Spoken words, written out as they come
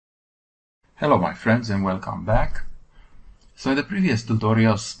Hello my friends and welcome back. So in the previous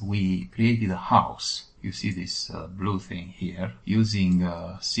tutorials we created a house. You see this blue thing here using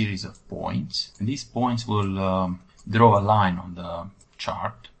a series of points, and these points will draw a line on the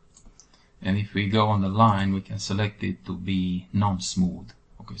chart, and if we go on the line we can select it to be non-smooth,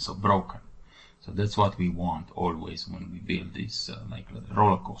 okay, so broken. So that's what we want always when we build this like a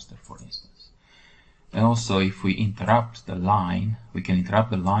roller coaster, for instance. And also if we interrupt the line, we can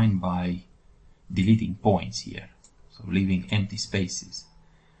interrupt the line by deleting points here, so leaving empty spaces.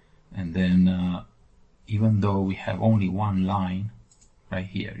 And then even though we have only one line right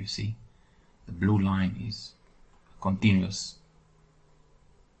here, you see the blue line is a continuous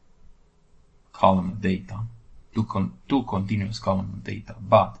column of data, two continuous columns of data,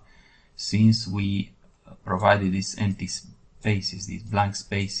 but since we provided these empty spaces, these blank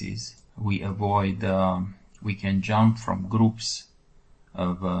spaces, we avoid we can jump from groups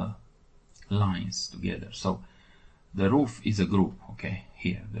of lines together. So the roof is a group, okay,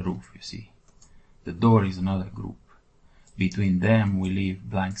 here the roof, you see, the door is another group. Between them we leave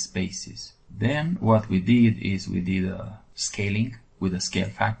blank spaces. Then what we did is we did a scaling with a scale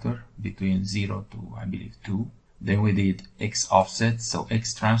factor between 0 to I believe 2. Then we did x offset, so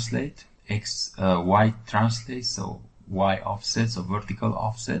x translate, y translate, so y offset, so vertical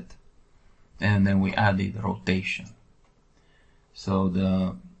offset, and then we added rotation. So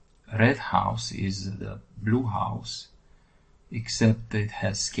the red house is the blue house, except it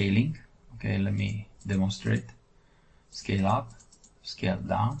has scaling. Okay, let me demonstrate. Scale up, scale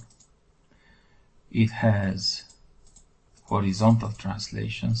down. It has horizontal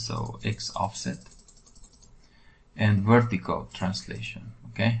translation, so x offset, and vertical translation,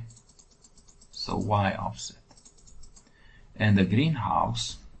 okay, so y offset. And the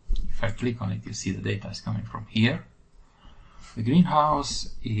greenhouse, if I click on it, you see the data is coming from here. The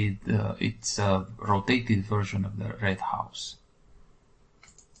greenhouse, it's a rotated version of the red house.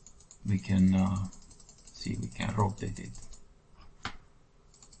 We can see, we can rotate it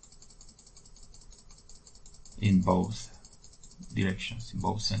in both directions, in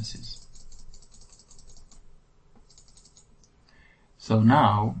both senses. So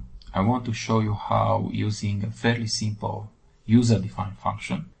now I want to show you how, using a fairly simple user-defined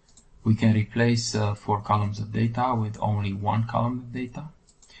function, we can replace 4 columns of data with only 1 column of data,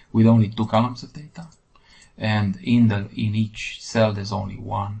 with only 2 columns of data, and in each cell there's only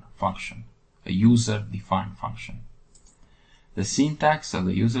one function, a user-defined function. The syntax of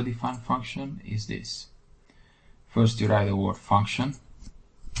the user-defined function is this. First you write the word function,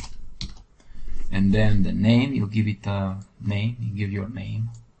 and then the name, you give it a name, you give your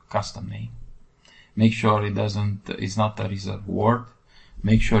name, custom name. Make sure it's not a reserved word.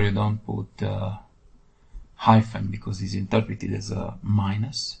 Make sure you don't put hyphen, because it's interpreted as a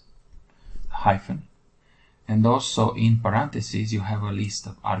minus, hyphen. And also in parentheses you have a list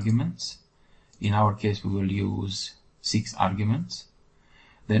of arguments. In our case we will use 6 arguments.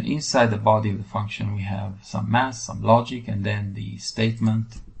 Then inside the body of the function we have some math, some logic, and then the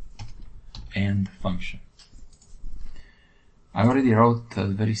statement and function. I already wrote a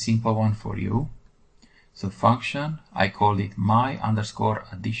very simple one for you. So function, I called it my underscore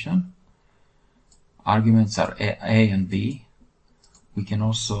addition. Arguments are a and b. We can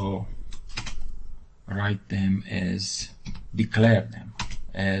also write them as, declare them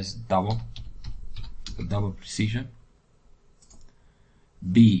as double precision.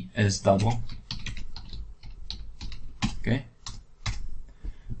 B as double. Okay.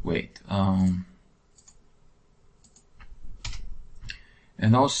 Wait. And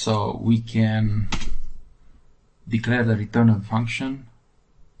also we can declare the return of the function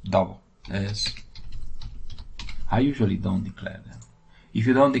double, as I usually don't declare them. If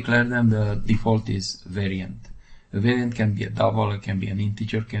you don't declare them, the default is variant. A variant can be a double, it can be an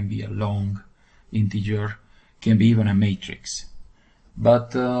integer, can be a long integer, can be even a matrix.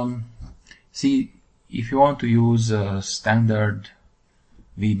 But see, if you want to use standard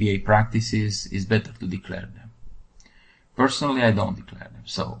VBA practices, it's better to declare them. Personally, I don't declare them,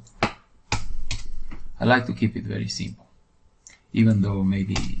 so I like to keep it very simple, even though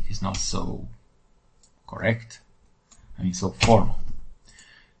maybe it's not so correct, I mean so formal.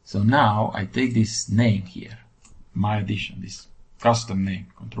 So now I take this name here, my addition, this custom name,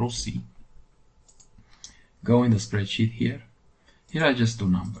 Control C, go in the spreadsheet here. Here are just 2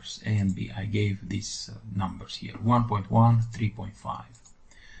 numbers, A and B. I gave these numbers here, 1.1, 3.5.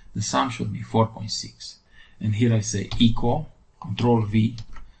 The sum should be 4.6. And here I say equal, Control V,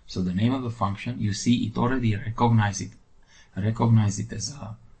 so the name of the function. You see it already recognize it as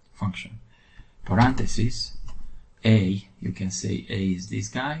a function. Parentheses, A, you can say A is this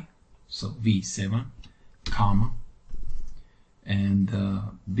guy, so V7, comma, and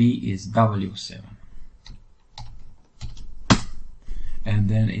B is W7. And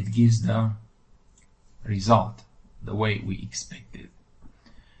then it gives the result the way we expected.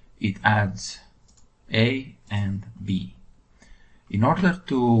 It adds A and B. In order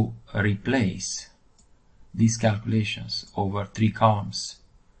to replace these calculations over 3 columns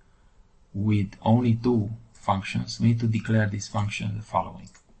with only 2 functions, we need to declare this function the following.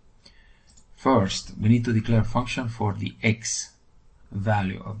 First, we need to declare a function for the x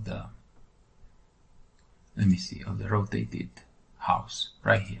value of the, of the rotated house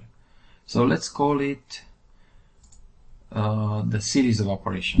right here. So let's call it the series of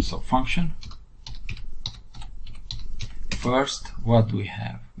operations. So function. First, what do we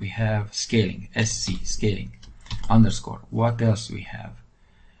have? We have scaling, SC, scaling, underscore. What else we have?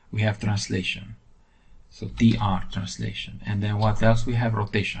 We have translation, so TR, translation. And then what else? We have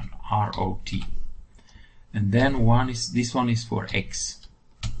rotation, ROT. And then this one is for X.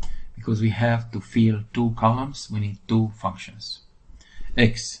 Because we have to fill 2 columns, we need 2 functions.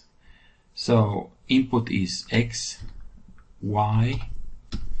 X. So input is X, Y.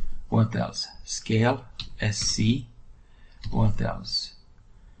 What else? Scale, SC. What else?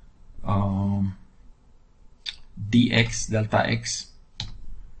 dx, delta x,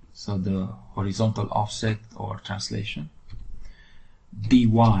 so the horizontal offset or translation.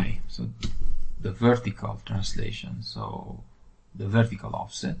 dy, so the vertical translation, so the vertical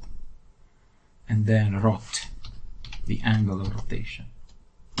offset. And then rot, the angle of rotation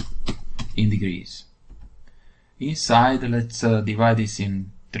in degrees. Inside, let's divide this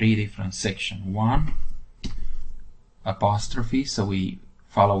in 3 different sections. 1 apostrophe, so we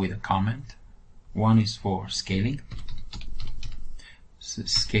follow with a comment. 1 is for scaling, so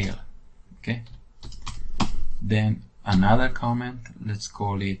scale, okay. Then another comment, let's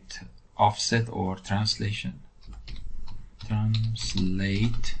call it offset or translation,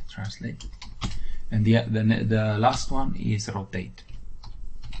 translate. And the last one is rotate.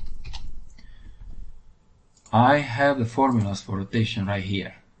 I have the formulas for rotation right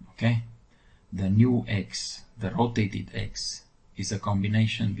here, okay. The new x, the rotated x, is a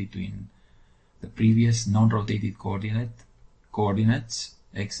combination between the previous non-rotated coordinates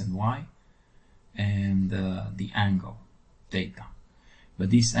x and y and the angle theta. But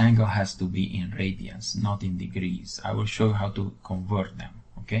this angle has to be in radians, not in degrees. I will show you how to convert them,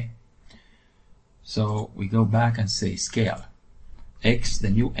 okay. So we go back and say scale. X, the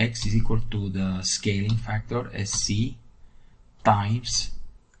new x, is equal to the scaling factor SC times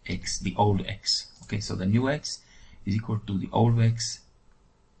x, the old x. Okay, so the new x is equal to the old x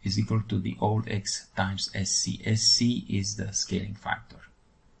is equal to the old x times SC. SC is the scaling factor.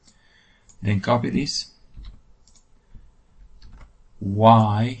 Then copy this.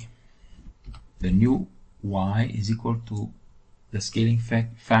 Y, the new y is equal to the scaling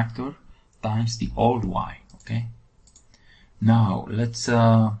factor times the old y. Okay. Now let's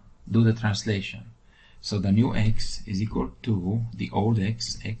do the translation. So the new x is equal to the old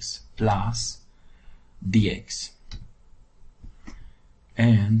x, x plus dx.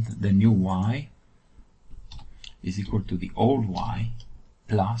 And the new y is equal to the old y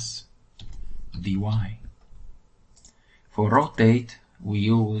plus dy. For rotate, we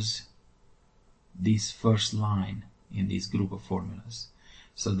use this first line in this group of formulas.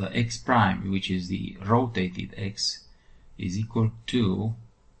 So the x prime, which is the rotated x, is equal to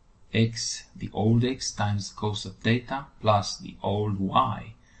x, the old x, times cos of theta plus the old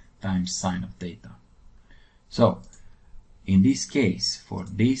y times sine of theta. So in this case, for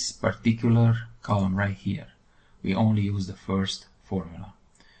this particular column right here, we only use the first formula.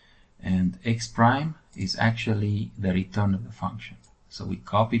 And x prime is actually the return of the function. So we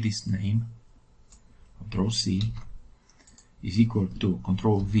copy this name, Control C, is equal to,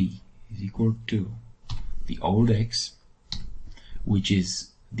 Control V, is equal to the old x, which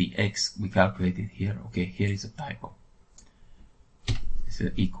is the x we calculated here. Okay, here is a typo. It's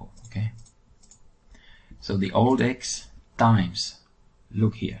equal, okay. So the old x times,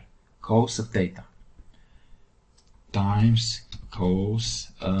 look here, cos of theta times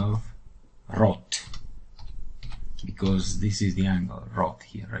cos of rot, because this is the angle rot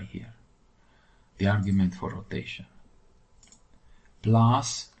here, right here, the argument for rotation,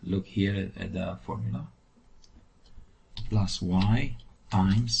 plus, look here at the formula, plus y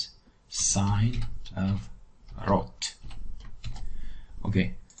times sine of rot.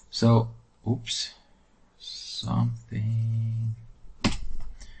 Okay, so oops, something,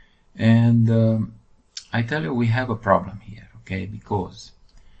 and I tell you we have a problem here, okay, because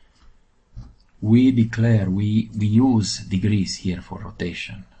we use degrees here for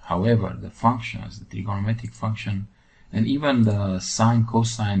rotation. However, the functions, the trigonometric function, and even the sine,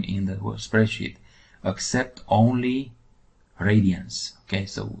 cosine in the spreadsheet accept only radians. Okay,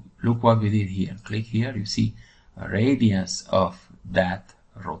 so look what we did here. Click here, you see a radians of that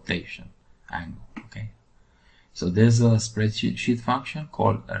rotation angle. Okay, so there's a spreadsheet function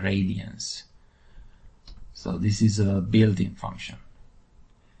called radians. So this is a built-in function.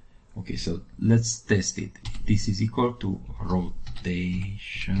 Okay, so let's test it. This is equal to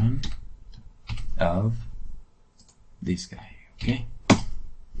rotation of this guy. Okay.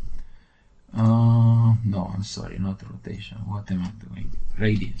 No, I'm sorry, not rotation. What am I doing?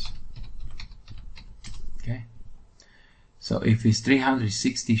 Radians. Okay. So if it's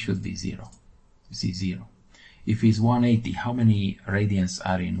 360, should be 0. You see 0. If it's 180, how many radians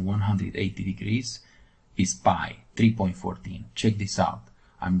are in 180 degrees? Is pi, 3.14. Check this out.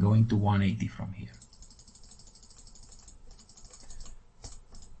 I'm going to 180 from here.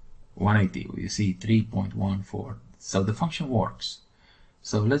 180, you see 3.14. So the function works.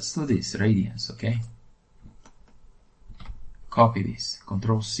 So let's do this, radians, okay? Copy this,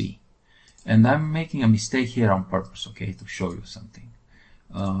 Control C. And I'm making a mistake here on purpose, okay, to show you something.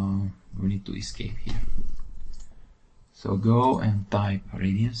 We need to escape here. So go and type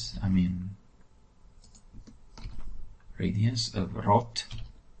radians, radians of rot.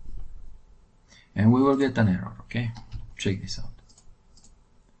 And we will get an error, okay? Check this out.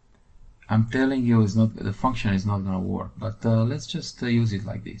 I'm telling you, the function is not going to work, but let's just use it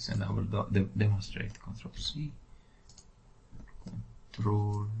like this, and I will demonstrate. Control C,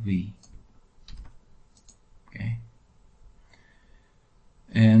 Control V, okay?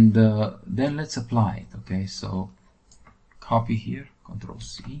 And then let's apply it, okay? So copy here, Control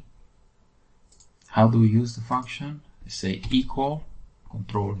C. How do we use the function? Say equal,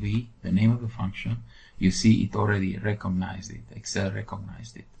 Control V, the name of the function. You see it already recognized it. Excel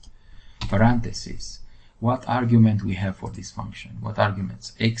recognized it. Parentheses. What argument we have for this function? What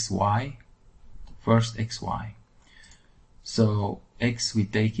arguments? X, Y. First X, Y. So X, we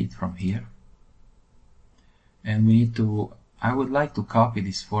take it from here. And we need to, I would like to copy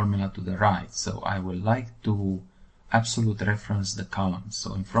this formula to the right. So I would like to absolute reference the columns.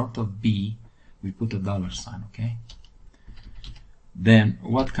 So in front of B, we put a $sign, okay? Then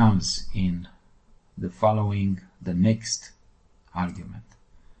what comes in the following, the next argument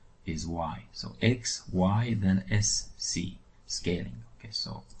is Y. So X, Y, then SC, scaling. Okay,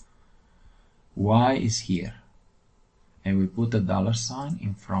 so Y is here. And we put a $sign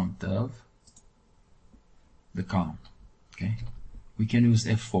in front of the column. Okay, we can use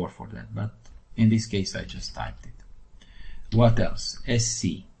F4 for that, but in this case I just typed it. What else?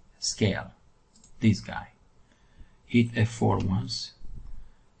 SC, scale, this guy. Hit F4 once,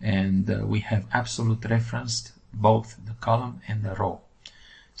 and we have absolute referenced both the column and the row.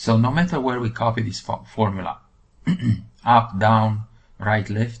 So no matter where we copy this formula, up, down, right,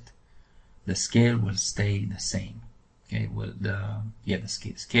 left, the scale will stay the same. Okay, well, the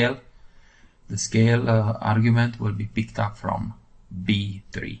scale argument will be picked up from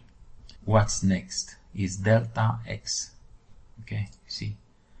B3. What's next is delta X. Okay, see,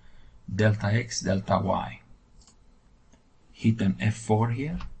 delta X, delta Y. Hit an F4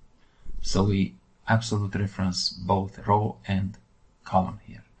 here, so we absolute reference both row and column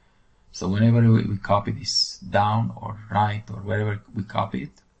here. So whenever we copy this down or right or wherever we copy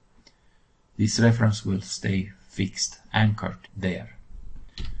it, this reference will stay fixed, anchored there.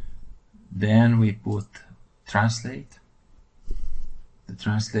 Then we put translate, the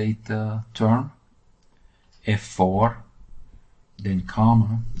translate term, F4, then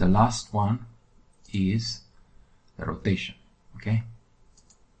comma, the last one is the rotation, okay?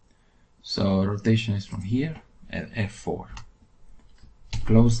 So rotation is from here at F4.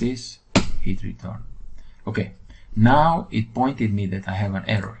 Close this, hit return. Okay, now it pointed me that I have an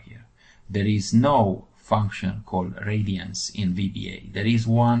error here. There is no function called radians in VBA. There is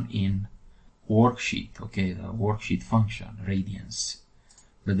one in worksheet, okay, the worksheet function, radians.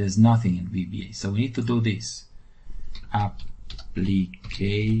 But there's nothing in VBA. So we need to do this.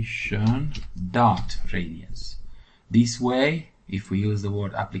 Application dot radians. This way, if we use the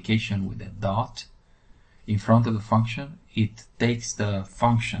word application with a dot in front of the function, it takes the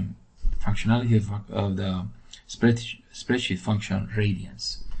functionality of the spreadsheet function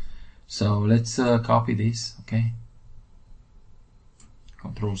radians. So let's copy this, okay?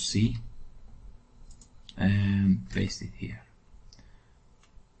 Control C and paste it here.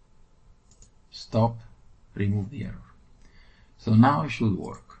 Stop, remove the error. So now it should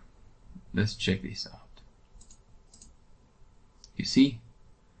work. Let's check this out. You see,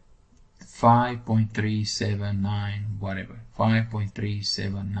 5.379, whatever,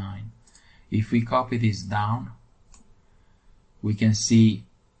 5.379. If we copy this down, we can see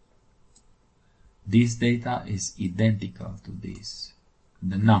this data is identical to this.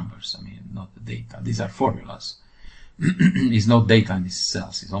 The numbers, I mean, not the data. These are formulas. It's not data in these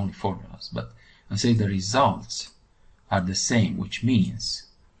cells, it's only formulas. But I say the results are the same, which means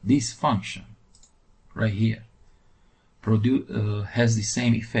this function right here has the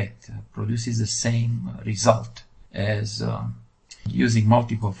same effect, produces the same result as using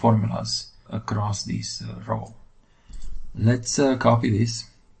multiple formulas across this row. Let's copy this,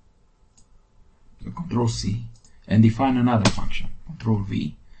 so Control C, and define another function, Control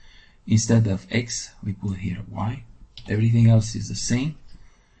V. Instead of x, we put here y. Everything else is the same.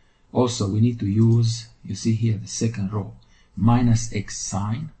 Also, we need to use, you see here, the second row, minus x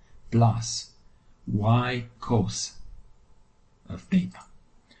sine plus y cos of data.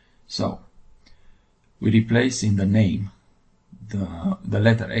 So we replace in the name the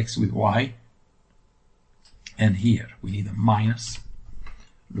letter x with y, and here we need a minus.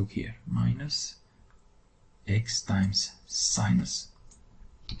 Look here, minus x times sinus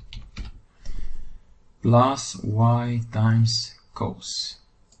plus y times cos.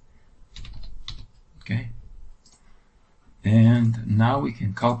 Okay, and now we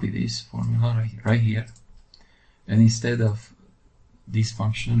can copy this formula right here, and instead of this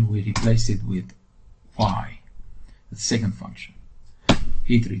function we replace it with y, the second function.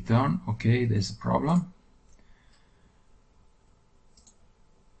 Hit return. Okay, there's a problem.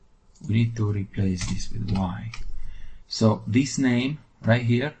 We need to replace this with y. So this name right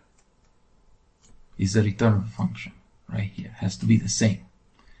here is the return of the function right here. Has to be the same,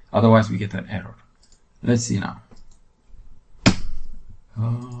 otherwise we get an error. Let's see now.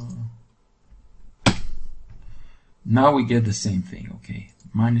 Now we get the same thing. Okay,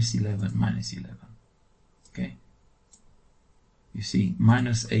 minus 11, minus 11. Okay, you see,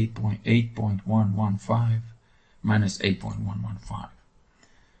 minus 8.115 minus 8.115.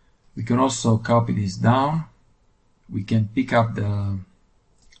 We can also copy this down. We can pick up the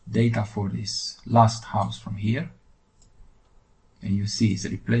data for this last house from here, and you see it's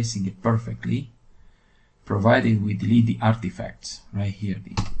replacing it perfectly, provided we delete the artifacts right here,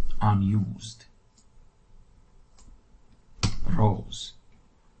 the unused rows.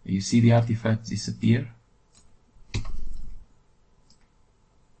 You see the artifacts disappear.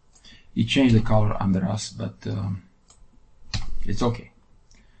 It changed the color under us, but it's okay.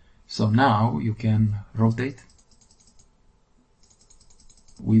 So now you can rotate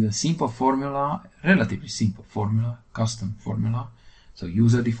with a simple formula, relatively simple formula, custom formula, so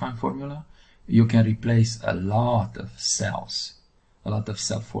user-defined formula. You can replace a lot of cells, a lot of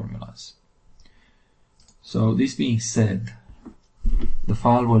cell formulas. So this being said, the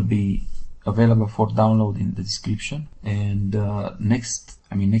file will be available for download in the description. And next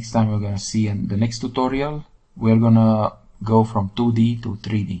time we're gonna see in the next tutorial, we're gonna go from 2D to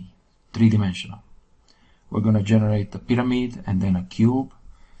 3D, three-dimensional. We're gonna generate a pyramid and then a cube,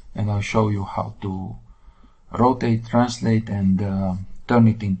 and I'll show you how to rotate, translate, and turn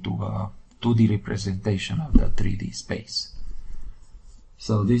it into a 2D representation of the 3D space.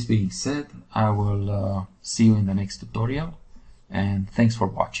 So this being said, I will see you in the next tutorial, and thanks for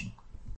watching.